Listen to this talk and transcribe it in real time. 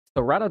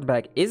So right off the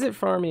back, is it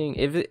farming?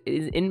 If it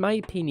is, in my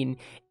opinion,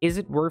 is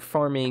it worth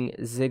farming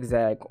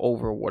Zigzag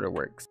over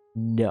Waterworks?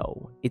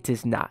 No, it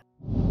is not.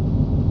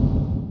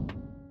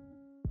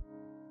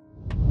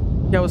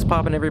 Yo, what's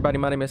poppin', everybody?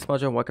 My name is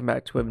Smojo and welcome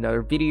back to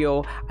another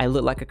video. I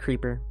look like a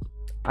creeper.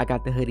 I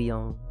got the hoodie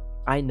on.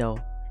 I know.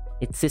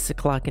 It's 6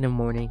 o'clock in the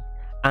morning.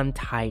 I'm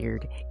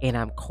tired and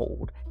I'm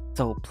cold.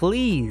 So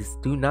please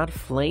do not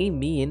flame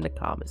me in the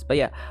comments. But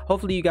yeah,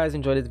 hopefully you guys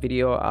enjoyed this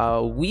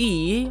video.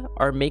 We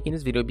are making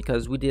this video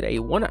because we did a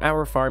 1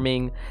 hour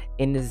farming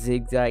in the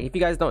Zigzag. If you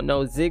guys don't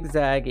know,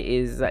 Zigzag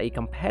is a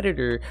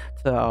competitor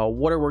to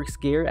Waterworks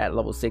gear at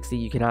level 60.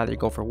 You can either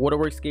go for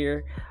Waterworks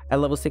gear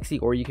at level 60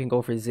 or you can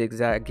go for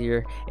Zigzag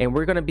gear. And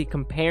we're going to be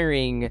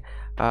comparing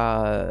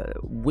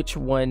which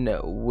one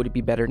would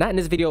be better. Not in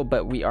this video,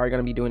 but we are going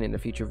to be doing it in a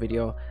future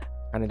video.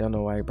 I don't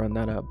know why I brought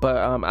that up, but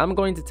I'm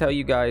going to tell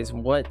you guys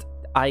what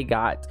I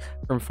got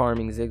from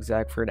farming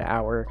Zigzag for an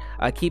hour.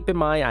 Keep in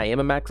mind, I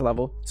am a max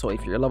level, so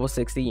if you're level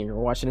 60 and you're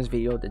watching this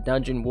video, the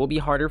dungeon will be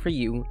harder for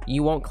you.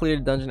 You won't clear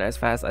the dungeon as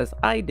fast as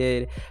I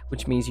did,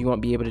 which means you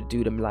won't be able to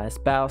do the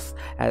last boss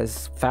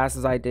as fast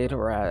as I did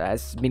or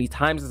as many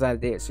times as I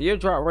did. So your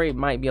drop rate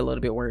might be a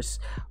little bit worse,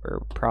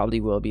 or probably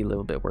will be a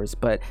little bit worse,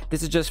 but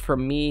this is just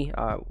from me,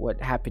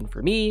 what happened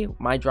for me,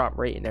 my drop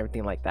rate and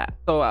everything like that.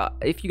 So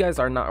if you guys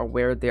are not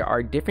aware, there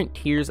are different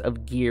tiers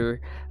of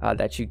gear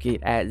that you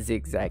get at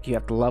Zigzag. You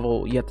have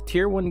the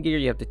tier 1 gear,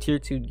 you have the tier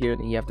 2 gear,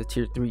 and you have the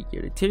tier 3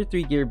 gear. The tier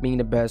 3 gear being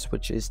the best,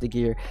 which is the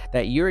gear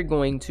that you're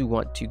going to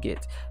want to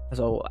get.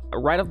 So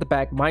right off the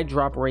back, my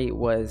drop rate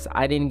was,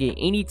 I didn't get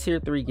any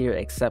tier 3 gear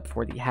except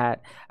for the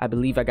hat. I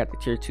believe I got the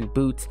tier 2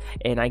 boots,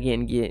 and I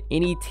didn't get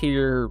any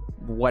tier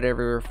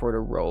whatever for the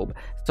robe.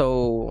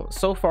 So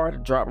far the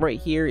drop rate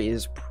here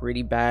is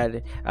pretty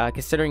bad,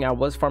 considering I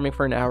was farming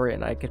for an hour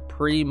and I could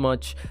pretty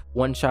much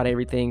one-shot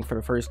everything for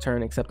the first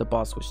turn except the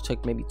boss, which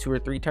took maybe 2 or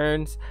 3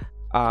 turns.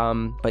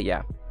 But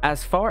yeah,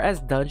 as far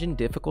as dungeon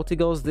difficulty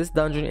goes, this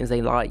dungeon is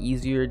a lot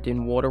easier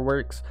than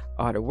Waterworks.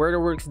 The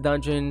Waterworks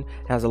dungeon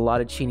has a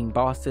lot of cheating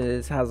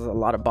bosses, has a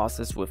lot of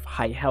bosses with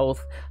high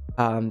health.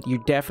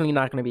 You're definitely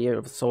not going to be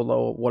able to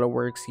solo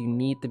Waterworks. You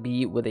need to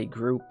be with a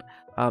group,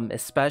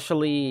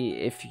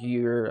 especially if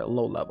you're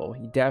low level.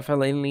 You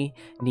definitely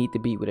need to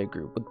be with a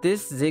group. With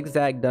this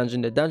Zigzag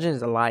dungeon, the dungeon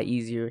is a lot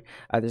easier.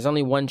 There's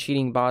only one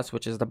cheating boss,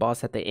 which is the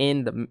boss at the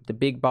end, the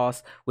big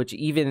boss, which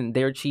even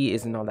their cheat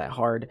isn't all that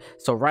hard.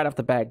 So right off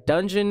the bat,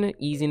 dungeon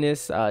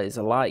easiness is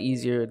a lot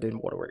easier than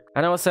Waterworks.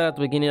 I know I said at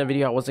the beginning of the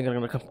video I wasn't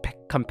going to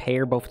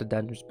compare both the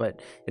dungeons,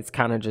 but it's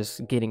kind of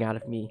just getting out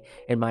of me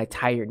and my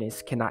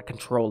tiredness cannot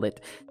control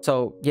it.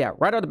 So yeah,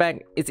 right off the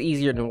bat, it's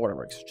easier than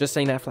Waterworks. Just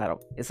saying that flat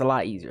out. It's a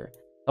lot easier.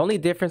 The only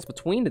difference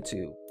between the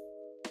two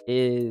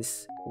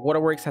is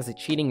Waterworks has a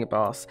cheating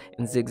boss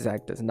and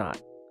Zigzag does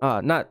not.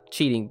 Not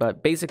cheating,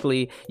 but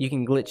basically you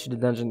can glitch the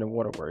dungeon in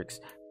Waterworks,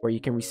 where you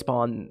can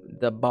respawn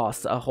the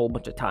boss a whole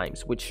bunch of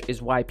times, which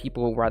is why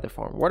people would rather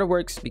farm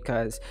Waterworks,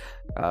 because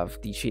of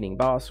the cheating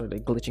boss or the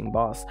glitching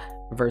boss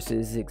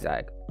versus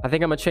Zigzag. I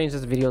think I'm gonna change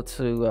this video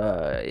to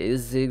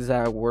is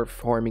Zigzag worth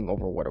farming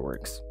over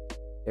Waterworks?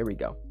 There we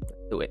go. Let's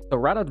do it. So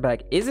right out the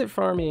back, is it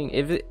farming?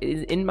 If it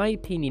is, in my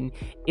opinion,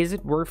 is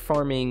it worth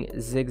farming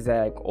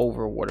Zigzag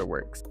over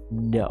Waterworks?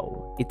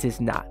 No, it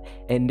is not.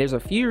 And there's a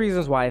few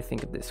reasons why I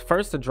think of this.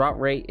 First, the drop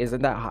rate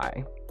isn't that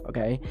high.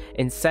 Okay,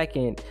 and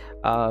second,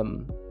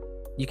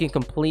 you can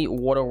complete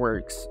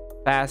Waterworks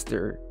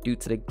faster due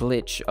to the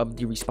glitch of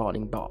the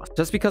respawning boss.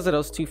 Just because of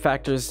those two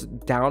factors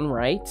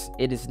downright,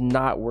 it is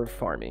not worth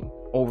farming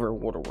over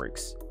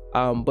Waterworks.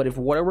 But if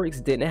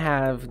Waterworks didn't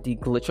have the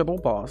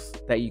glitchable boss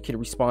that you could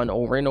respawn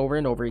over and over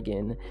and over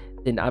again,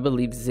 then I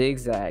believe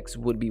Zigzags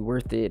would be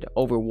worth it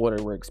over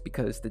Waterworks,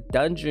 because the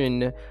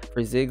dungeon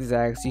for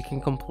Zigzags you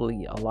can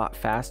complete a lot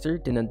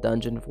faster than a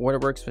dungeon for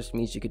Waterworks, which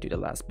means you could do the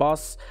last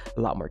boss a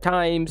lot more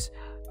times,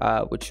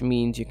 which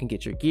means you can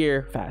get your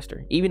gear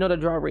faster. Even though the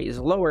draw rate is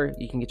lower,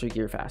 you can get your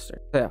gear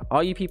faster. So yeah,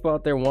 all you people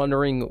out there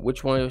wondering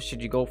which one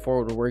should you go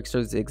for, Waterworks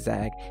or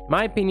Zigzag, in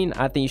my opinion,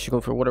 I think you should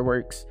go for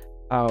Waterworks.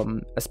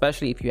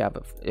 Especially if you have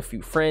a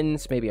few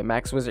friends, maybe a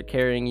max wizard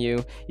carrying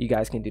you. You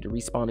guys can do the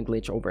respawn and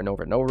glitch over and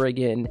over and over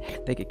again.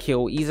 They could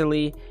kill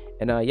easily,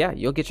 and yeah,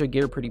 you'll get your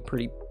gear pretty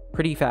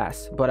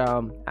fast. But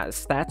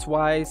stats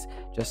wise,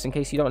 just in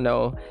case you don't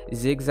know,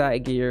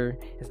 Zigzag gear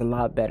is a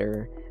lot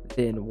better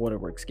than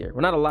Waterworks gear.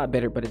 Well, not a lot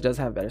better, but it does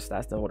have better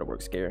stats than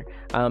Waterworks gear.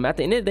 At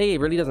the end of the day, it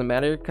really doesn't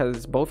matter,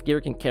 because both gear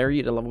can carry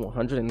you to level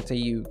 100 until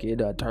you get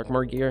dark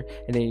mode gear,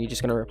 and then you're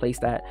just gonna replace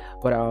that.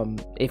 But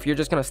if you're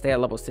just gonna stay at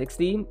level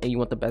 60 and you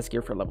want the best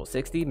gear for level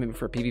 60, maybe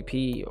for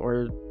PvP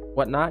or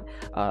whatnot,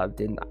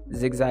 then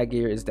Zigzag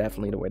gear is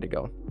definitely the way to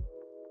go.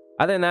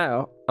 Other than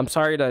that, I'm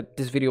sorry that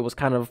this video was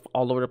kind of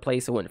all over the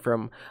place. It went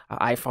from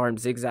I farmed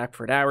Zigzag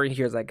for an hour,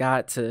 here's I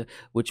got, to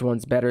which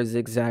one's better,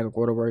 Zigzag or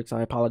Waterworks.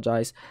 I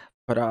apologize,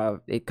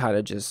 but it kind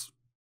of just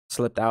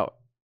slipped out,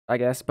 I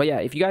guess. But yeah,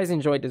 if you guys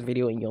enjoyed this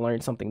video and you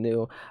learned something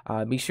new,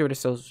 be sure to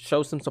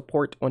show some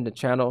support on the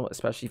channel,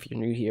 especially if you're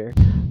new here.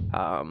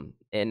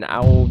 And I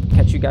will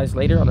catch you guys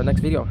later on the next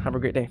video. Have a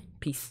great day.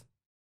 Peace.